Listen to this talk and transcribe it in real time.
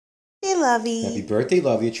Lovey. Happy birthday,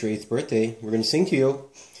 Lovey. It's your 8th birthday. We're going to sing to you.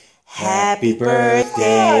 Happy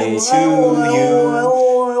birthday to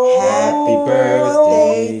you. Happy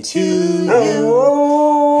birthday to you.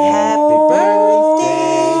 Happy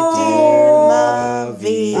birthday, dear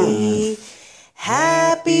Lovey.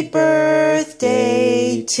 Happy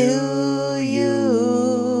birthday to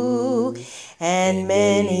you. And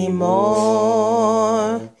many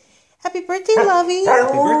more. Happy birthday, Lovey.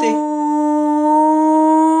 Happy birthday.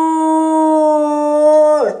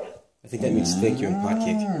 I think that means thank you in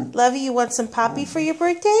Potcake. Lovey, you want some poppy for your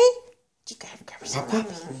birthday? You gotta grab some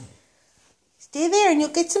poppy. Stay there and you'll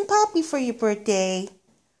get some poppy for your birthday.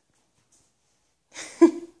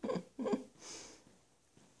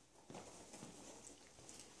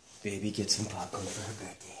 Baby, get some popcorn for her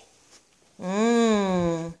birthday.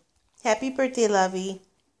 Happy birthday, Lovey.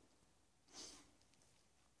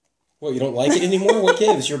 What, you don't like it anymore? What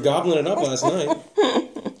gives? You're gobbling it up last night.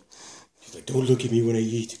 She's like, don't look at me when I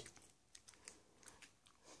eat.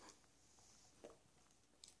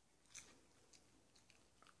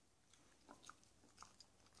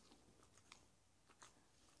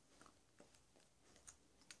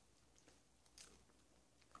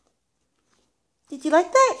 Did you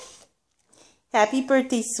like that? Happy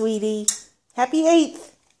birthday, sweetie. Happy 8th.